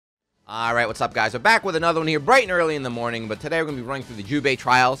Alright, what's up guys? We're back with another one here bright and early in the morning, but today we're going to be running through the Jubei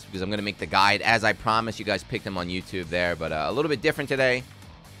trials because I'm going to make the guide as I promised. You guys picked them on YouTube there, but a little bit different today.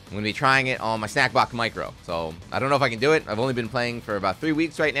 I'm going to be trying it on my Snackbox Micro, so I don't know if I can do it. I've only been playing for about 3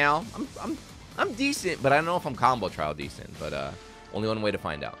 weeks right now. I'm decent, but I don't know if I'm combo trial decent, but only one way to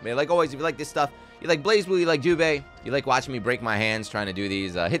find out. Man, like always, if you like this stuff, you like Blazblue, you like Jubei, you like watching me break my hands trying to do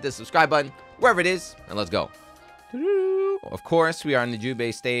these, hit the subscribe button, wherever it is, and let's go. Of course, we are in the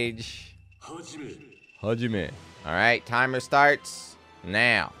Jubei stage. Hajime. Alright, timer starts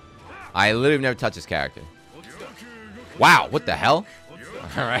now. I literally have never touched this character. Wow, what the hell?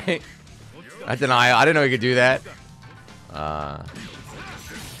 Alright. I didn't know you could do that.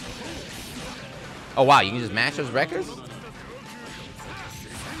 Oh wow, you can just match those records?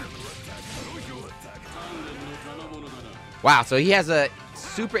 Wow, so he has a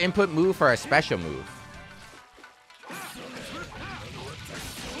super input move for a special move.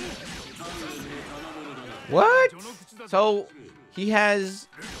 What? So he's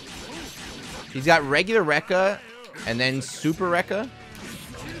got regular Rekka and then super Rekka.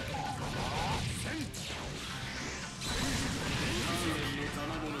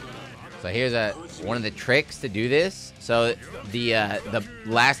 So here's one of the tricks to do this. So the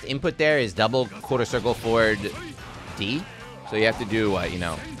last input there is double quarter circle forward D. So you have to do you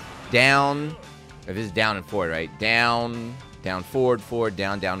know, down. If this is down and forward, right? Down, down, forward, forward,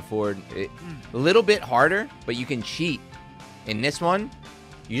 down, down, forward. A little bit harder, but you can cheat. In this one,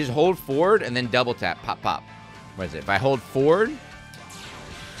 you just hold forward and then double tap, pop, pop. What is it? If I hold forward,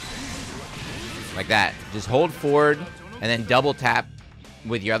 like that, just hold forward and then double tap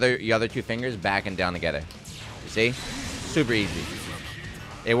with your other two fingers back and down together. See? Super easy.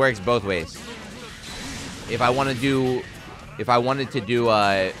 It works both ways. If I wanted to do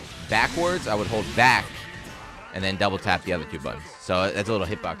backwards, I would hold back and then double tap the other two buttons. So that's a little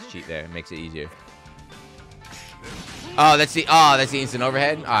hitbox cheat there. It makes it easier. Oh, that's the instant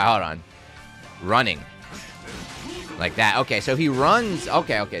overhead. All right, hold on. Running. Like that. Okay, so he runs.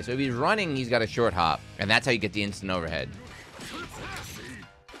 Okay. So if he's running, he's got a short hop. And that's how you get the instant overhead.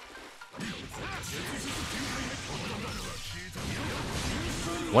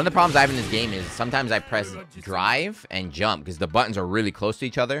 One of the problems I have in this game is sometimes I press drive and jump because the buttons are really close to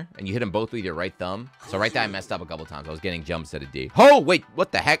each other and you hit them both with your right thumb. So right there I messed up a couple times. I was getting jumps at a D. Oh, wait,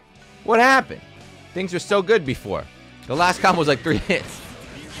 what the heck? What happened? Things were so good before. The last combo was like 3 hits.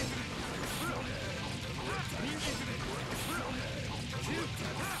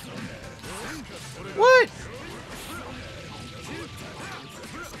 What?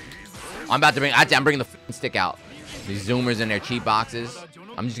 I'm bringing the stick out. These zoomers in their cheat boxes.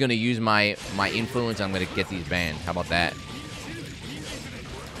 I'm just gonna use my influence. I'm gonna get these banned. How about that?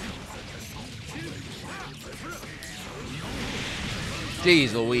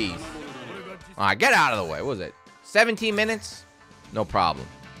 Jeez Louise. Alright, get out of the way. What was it? 17 minutes? No problem.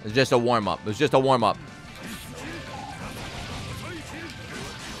 It's just a warm-up. It was just a warm-up.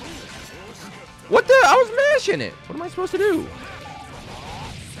 What the? I was mashing it. What am I supposed to do?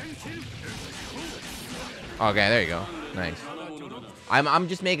 Okay, there you go. Nice. I'm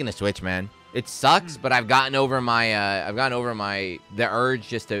just making a switch, man. It sucks, but I've gotten over the urge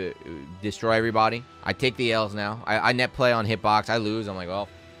just to destroy everybody. I take the L's now. I net play on hitbox. I lose. I'm like, well,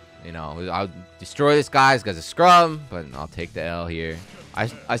 you know, I'll destroy this guy because of scrum, but I'll take the L here.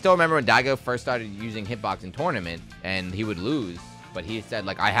 I still remember when Daigo first started using hitbox in tournament, and he would lose, but he said,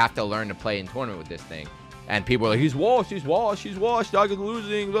 like, I have to learn to play in tournament with this thing. And people were like, he's washed, Daigo's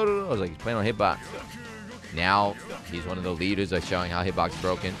losing, blah, blah, blah. I was like, he's playing on hitbox. Now, he's one of the leaders of showing how hitbox is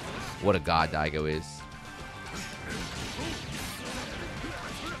broken. What a god Daigo is.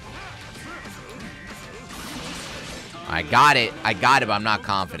 I got it, but I'm not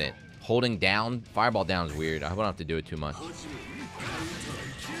confident. Holding down, fireball down is weird. I hope I don't have to do it too much.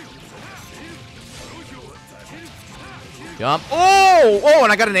 Jump. Oh, and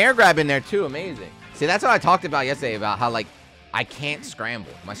I got an air grab in there too. Amazing. See, that's what I talked about yesterday, about how, like, I can't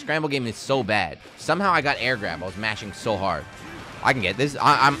scramble. My scramble game is so bad. Somehow I got air grab. I was mashing so hard. I can get this.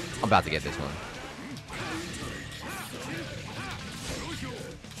 I'm about to get this one.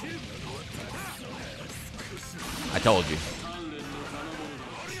 I told you.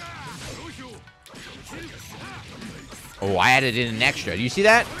 Oh, I added in an extra. Do you see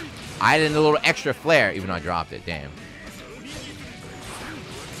that? I added in a little extra flare, even though I dropped it. Damn.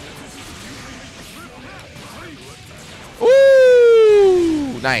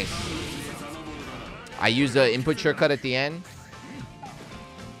 Ooh, nice. I used the input shortcut at the end.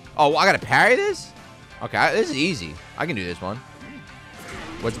 Oh, I gotta parry this? Okay, this is easy. I can do this one.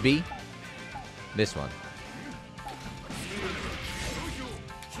 What's B? This one.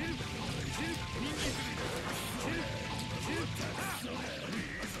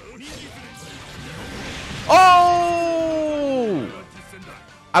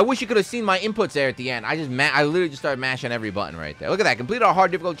 I wish you could have seen my inputs there at the end. I literally just started mashing every button right there. Look at that. Complete our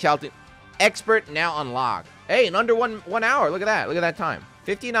hard difficult challenge. Expert now unlocked. Hey, in under one hour. Look at that. Look at that time.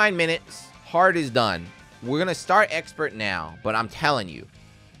 59 minutes. Hard is done. We're going to start expert now, but I'm telling you,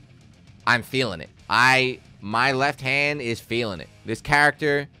 I'm feeling it. My left hand is feeling it. This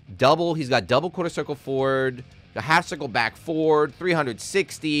character, he's got double quarter circle forward, a half circle back forward,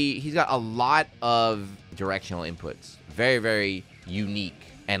 360. He's got a lot of directional inputs. Very, very unique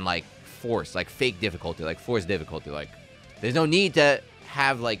and like force, like fake difficulty, like force difficulty. Like there's no need to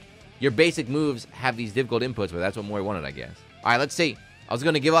have like your basic moves have these difficult inputs, but that's what Mori wanted, I guess. All right, let's see. I was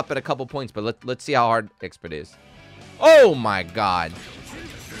going to give up at a couple points, but let's see how hard expert is. Oh my god.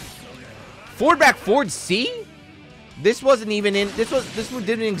 Forward back forward C? This wasn't even in this one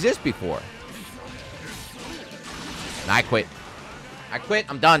didn't exist before. Nah, I quit.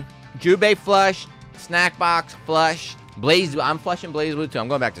 I'm done. Jubei flush, snack box flush. I'm flushing Blazblue too. I'm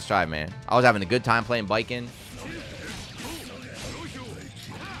going back to Strive, man. I was having a good time playing biking.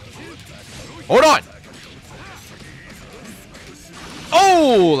 Hold on.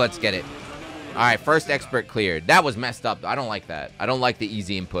 Oh, let's get it. All right, first expert cleared. That was messed up. I don't like that. I don't like the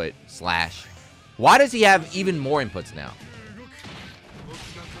easy input slash. Why does he have even more inputs now?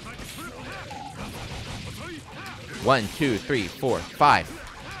 1, 2, 3, 4, 5.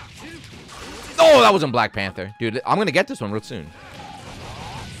 Oh, that wasn't Black Panther. Dude, I'm going to get this one real soon.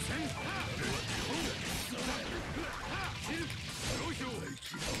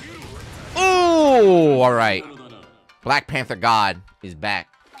 Oh, all right. Black Panther God is back.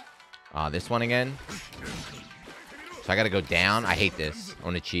 This one again. So I got to go down. I hate this. I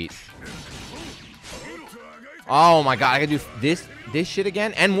want to cheat. Oh my god, I gotta do this shit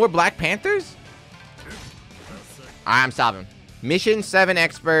again? And more Black Panthers? I'm stopping. Mission 7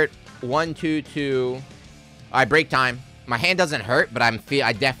 expert. 1, 2, 2. Alright, break time. My hand doesn't hurt, but I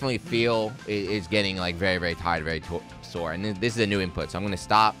definitely feel it's getting like very, very tired, very sore. And this is a new input, so I'm gonna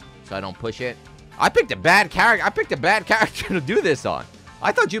stop so I don't push it. I picked a bad character to do this on.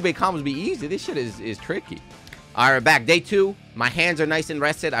 I thought Jubei combos would be easy. This shit is tricky. Alright, we're back. Day 2. My hands are nice and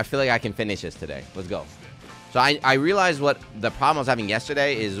rested. I feel like I can finish this today. Let's go. So I realized what the problem I was having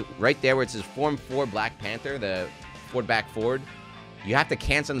yesterday is right there where it says Form 4 Black Panther, the forward back forward. You have to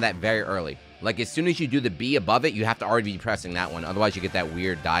cancel that very early. Like as soon as you do the B above it, you have to already be pressing that one. Otherwise you get that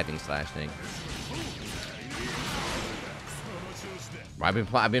weird diving slash thing.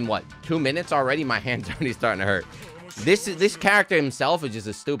 I've been what, 2 minutes already? My hand's already starting to hurt. This character himself is just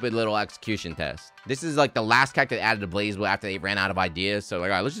a stupid little execution test. This is like the last character that added to BlazBlue after they ran out of ideas. So like,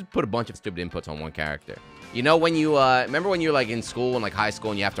 all right, let's just put a bunch of stupid inputs on one character. You know when you, remember when you're like in school, in like high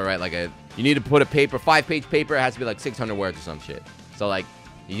school, and you have to write like you need to put a paper, 5-page paper, it has to be like 600 words or some shit. So like,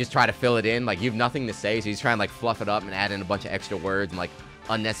 you just try to fill it in, like you have nothing to say, so he's trying to like fluff it up and add in a bunch of extra words and like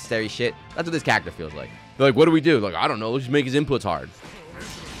unnecessary shit. That's what this character feels like. They're like, what do we do? Like, I don't know, let's just make his inputs hard.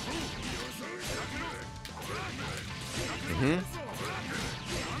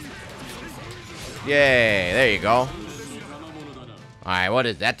 Yay, there you go. Alright, what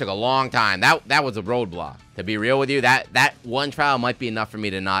is that? Took a long time. That was a roadblock. To be real with you, that one trial might be enough for me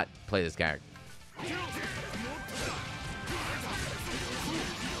to not play this character.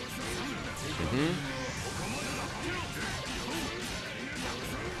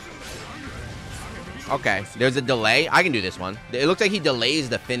 Okay, there's a delay. I can do this one. It looks like he delays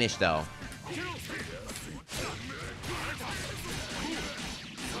the finish though.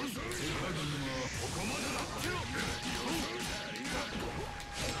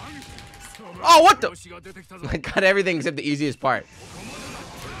 Oh, what the? I got everything except the easiest part.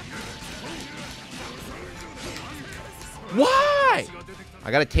 Why?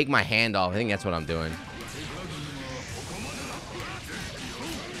 I gotta take my hand off. I think that's what I'm doing.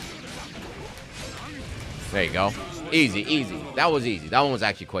 There you go. Easy, easy. That was easy. That one was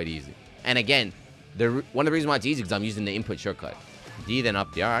actually quite easy. And again, one of the reasons why it's easy is I'm using the input shortcut. D then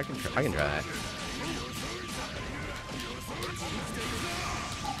up D. I can try that.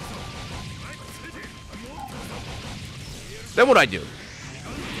 Then what'd I do?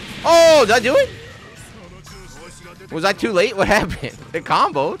 Oh, did I do it? Was I too late? What happened? It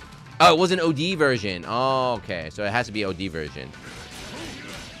comboed. Oh, it was an OD version. Oh, okay. So it has to be OD version.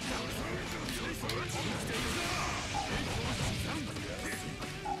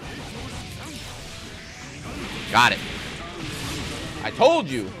 Got it. I told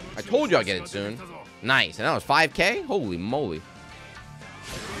you. I told you I'd get it soon. Nice. And that was 5K? Holy moly.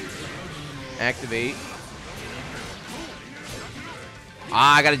 Activate.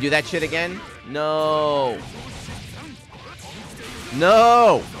 Ah, I gotta do that shit again? No.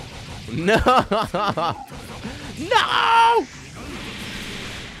 No. No. No.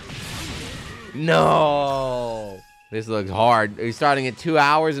 No. This looks hard. Are you starting at 2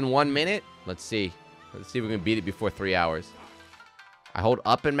 hours and 1 minute? Let's see. Let's see if we can beat it before 3 hours. I hold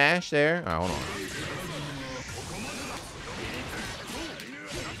up and mash there. All right, hold on.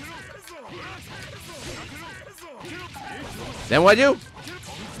 Then what do?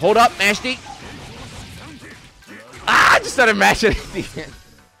 Hold up, mash D. Ah, I just started mashing at the end.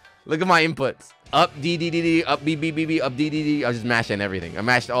 Look at my inputs. Up D D D D, up B B B B, up D D D. I was just mashing everything. I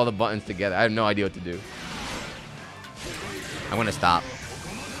mashed all the buttons together. I have no idea what to do. I'm gonna stop.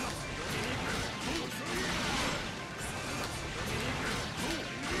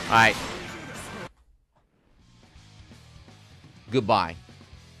 All right. Goodbye.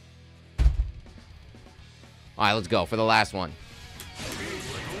 All right, let's go for the last one.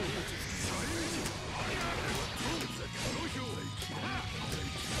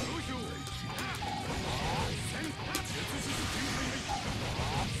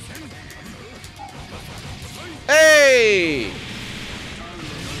 Hey!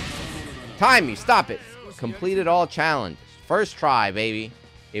 Time me, stop it. Completed all challenges. First try, baby.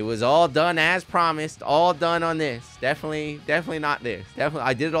 It was all done as promised. All done on this. Definitely not this. Definitely,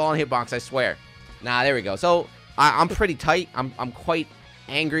 I did it all on Hitbox, I swear. Nah, there we go. So I'm pretty tight. I'm quite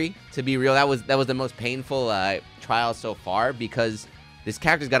angry, to be real. That was the most painful trial so far because this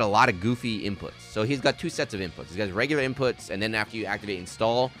character's got a lot of goofy inputs. So he's got two sets of inputs. He's got his regular inputs, and then after you activate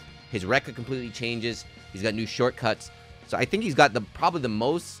install, his record completely changes. He's got new shortcuts. So I think he's got probably the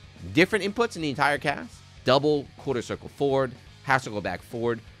most different inputs in the entire cast. Double quarter circle forward, half circle back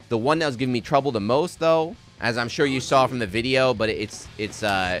forward. The one that was giving me trouble the most, though, as I'm sure you saw from the video, but it's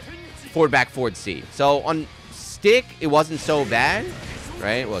forward back forward C. So on stick, it wasn't so bad,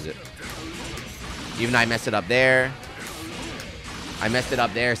 right? Was it? Even I messed it up there. I messed it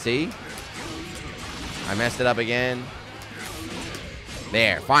up there, see? I messed it up again.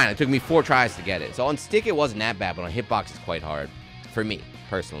 There, fine. It took me 4 tries to get it. So on stick, it wasn't that bad, but on hitbox, it's quite hard for me,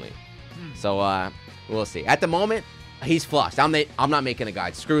 personally. So, we'll see. At the moment, he's flushed. I'm not making a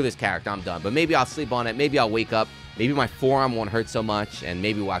guide. Screw this character. I'm done. But maybe I'll sleep on it. Maybe I'll wake up. Maybe my forearm won't hurt so much, and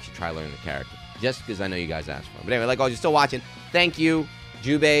maybe we'll actually try learning the character. Just because I know you guys asked for it. But anyway, like always, you're still watching. Thank you,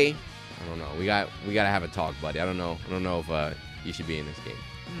 Jubei. I don't know. We gotta have a talk, buddy. I don't know if you should be in this game.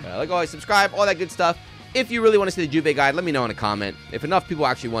 Like always, subscribe, all that good stuff. If you really want to see the Jubei guide, let me know in a comment. If enough people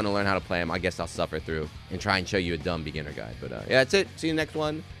actually want to learn how to play him, I guess I'll suffer through and try and show you a dumb beginner guide. But yeah, that's it. See you in the next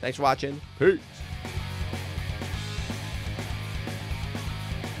one. Thanks for watching. Peace.